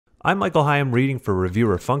I'm Michael Hyam reading for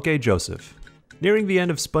reviewer Funke Joseph. Nearing the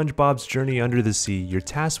end of SpongeBob's Journey Under the Sea, you're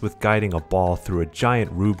tasked with guiding a ball through a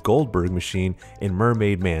giant Rube Goldberg machine in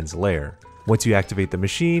Mermaid Man's lair. Once you activate the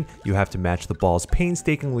machine, you have to match the ball's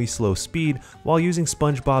painstakingly slow speed while using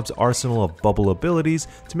SpongeBob's arsenal of bubble abilities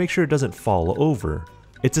to make sure it doesn't fall over.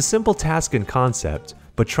 It's a simple task in concept,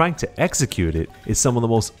 but trying to execute it is some of the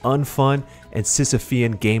most unfun and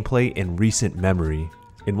Sisyphean gameplay in recent memory.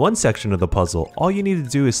 In one section of the puzzle, all you need to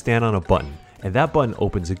do is stand on a button, and that button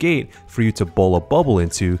opens a gate for you to bowl a bubble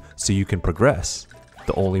into so you can progress.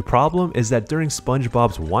 The only problem is that during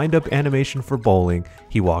SpongeBob's wind-up animation for bowling,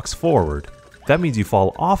 he walks forward. That means you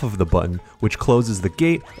fall off of the button, which closes the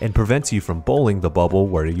gate and prevents you from bowling the bubble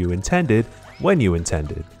where you intended, when you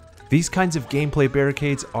intended. These kinds of gameplay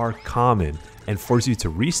barricades are common and force you to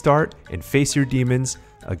restart and face your demons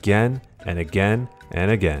again and again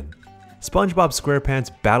and again. SpongeBob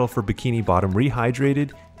SquarePants Battle for Bikini Bottom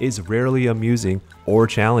Rehydrated is rarely amusing or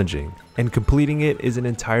challenging, and completing it is an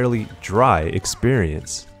entirely dry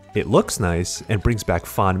experience. It looks nice and brings back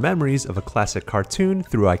fond memories of a classic cartoon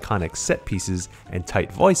through iconic set pieces and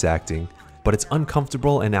tight voice acting, but its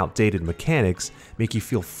uncomfortable and outdated mechanics make you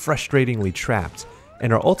feel frustratingly trapped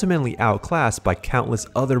and are ultimately outclassed by countless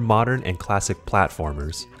other modern and classic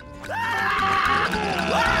platformers.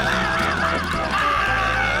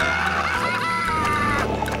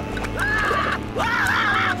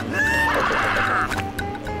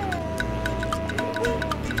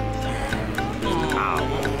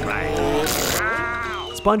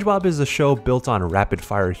 SpongeBob is a show built on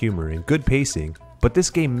rapid-fire humor and good pacing, but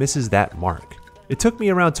this game misses that mark. It took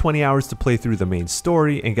me around 20 hours to play through the main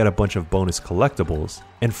story and get a bunch of bonus collectibles,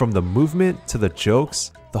 and from the movement to the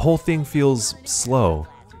jokes, the whole thing feels slow,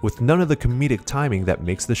 with none of the comedic timing that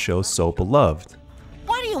makes the show so beloved.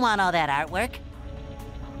 Why do you want all that artwork?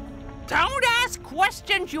 Don't ask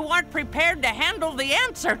questions you aren't prepared to handle the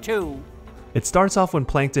answer to! It starts off when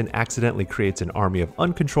Plankton accidentally creates an army of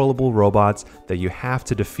uncontrollable robots that you have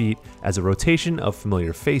to defeat as a rotation of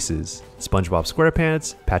familiar faces: SpongeBob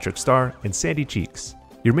SquarePants, Patrick Star, and Sandy Cheeks.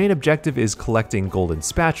 Your main objective is collecting golden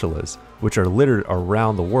spatulas, which are littered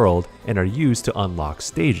around the world and are used to unlock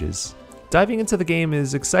stages. Diving into the game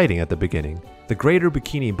is exciting at the beginning. The greater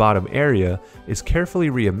Bikini Bottom area is carefully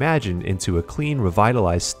reimagined into a clean,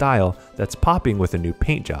 revitalized style that's popping with a new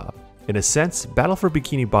paint job. In a sense, Battle for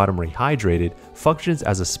Bikini Bottom Rehydrated functions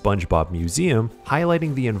as a SpongeBob museum,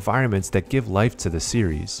 highlighting the environments that give life to the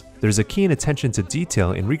series. There's a keen attention to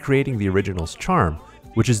detail in recreating the original's charm,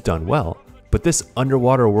 which is done well, but this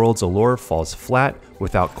underwater world's allure falls flat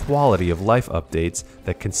without quality of life updates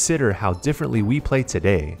that consider how differently we play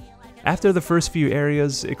today. After the first few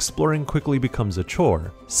areas, exploring quickly becomes a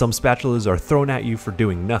chore. Some spatulas are thrown at you for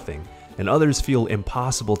doing nothing, and others feel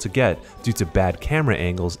impossible to get due to bad camera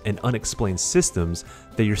angles and unexplained systems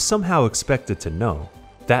that you're somehow expected to know.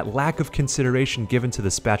 That lack of consideration given to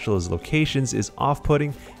the spatula's locations is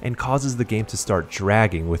off-putting and causes the game to start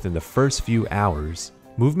dragging within the first few hours.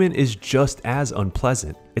 Movement is just as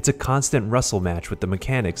unpleasant. It's a constant wrestle match with the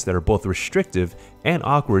mechanics that are both restrictive and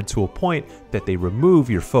awkward to a point that they remove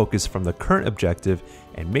your focus from the current objective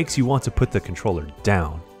and makes you want to put the controller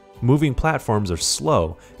down. Moving platforms are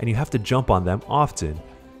slow, and you have to jump on them often.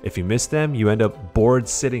 If you miss them, you end up bored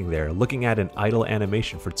sitting there looking at an idle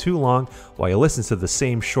animation for too long while you listen to the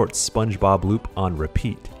same short SpongeBob loop on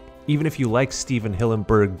repeat. Even if you like Steven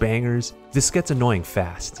Hillenburg bangers, this gets annoying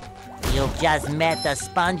fast. You've just met the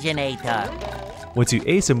Sponginator. Once you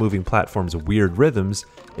ace a moving platform's weird rhythms,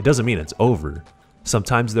 it doesn't mean it's over.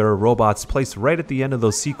 Sometimes there are robots placed right at the end of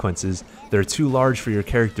those sequences that are too large for your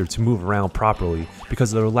character to move around properly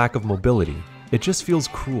because of their lack of mobility. It just feels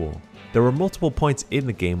cruel. There were multiple points in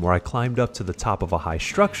the game where I climbed up to the top of a high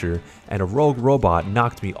structure and a rogue robot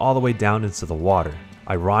knocked me all the way down into the water.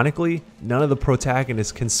 Ironically, none of the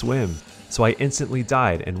protagonists can swim, so I instantly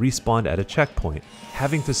died and respawned at a checkpoint.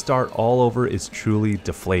 Having to start all over is truly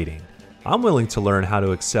deflating. I'm willing to learn how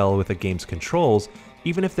to excel with a game's controls,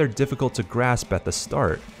 even if they're difficult to grasp at the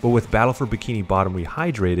start, but with Battle for Bikini Bottom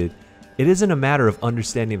Rehydrated, it isn't a matter of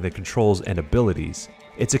understanding the controls and abilities.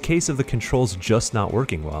 It's a case of the controls just not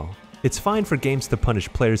working well. It's fine for games to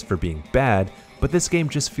punish players for being bad, but this game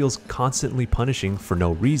just feels constantly punishing for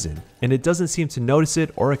no reason, and it doesn't seem to notice it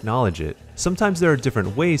or acknowledge it. Sometimes there are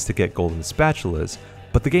different ways to get golden spatulas,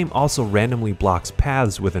 but the game also randomly blocks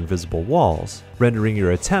paths with invisible walls, rendering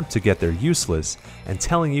your attempt to get there useless and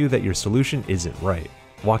telling you that your solution isn't right.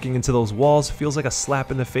 Walking into those walls feels like a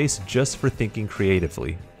slap in the face just for thinking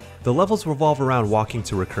creatively. The levels revolve around walking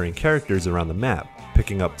to recurring characters around the map,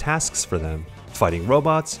 picking up tasks for them, fighting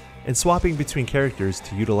robots, and swapping between characters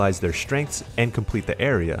to utilize their strengths and complete the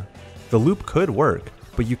area. The loop could work,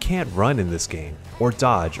 but you can't run in this game, or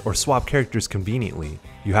dodge, or swap characters conveniently.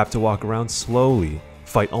 You have to walk around slowly,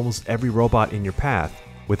 fight almost every robot in your path,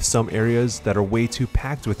 with some areas that are way too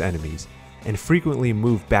packed with enemies, and frequently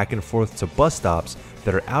move back and forth to bus stops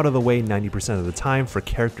that are out of the way 90% of the time for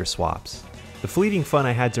character swaps. The fleeting fun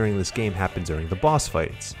I had during this game happened during the boss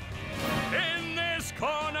fights. In this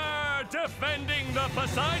corner, defending the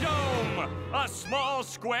Poseidon, a small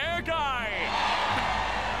square guy.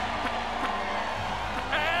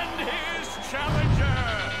 And his challenger,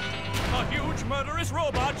 a huge murderous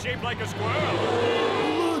robot shaped like a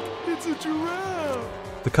squirrel. Look, it's a giraffe.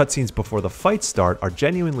 The cutscenes before the fights start are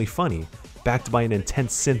genuinely funny, backed by an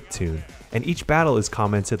intense synth tune, and each battle is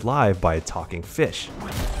commented live by a talking fish.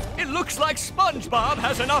 It looks like SpongeBob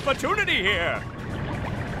has an opportunity here.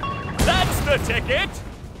 That's the ticket.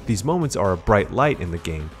 These moments are a bright light in the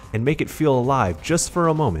game and make it feel alive just for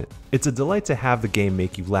a moment. It's a delight to have the game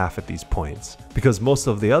make you laugh at these points, because most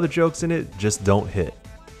of the other jokes in it just don't hit.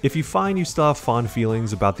 If you find you still have fond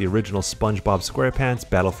feelings about the original SpongeBob SquarePants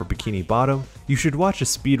Battle for Bikini Bottom, you should watch a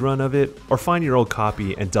speedrun of it or find your old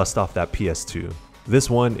copy and dust off that PS2. This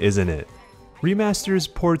one isn't it.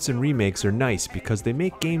 Remasters, ports, and remakes are nice because they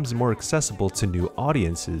make games more accessible to new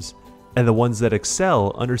audiences, and the ones that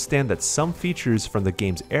excel understand that some features from the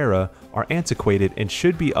game's era are antiquated and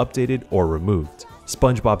should be updated or removed.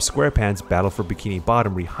 SpongeBob SquarePants Battle for Bikini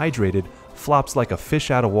Bottom Rehydrated flops like a fish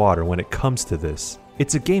out of water when it comes to this.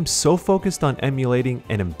 It's a game so focused on emulating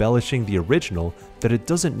and embellishing the original that it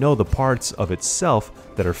doesn't know the parts of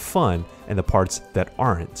itself that are fun and the parts that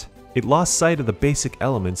aren't. It lost sight of the basic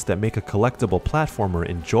elements that make a collectible platformer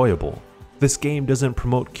enjoyable. This game doesn't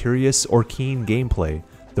promote curious or keen gameplay,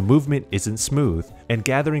 the movement isn't smooth, and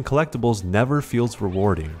gathering collectibles never feels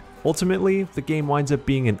rewarding. Ultimately, the game winds up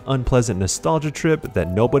being an unpleasant nostalgia trip that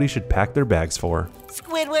nobody should pack their bags for.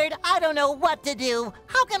 Squidward, I don't know what to do.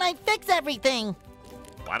 How can I fix everything?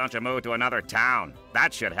 Why don't you move to another town?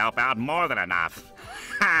 That should help out more than enough.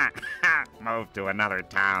 Move to another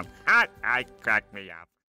town. I crack me up.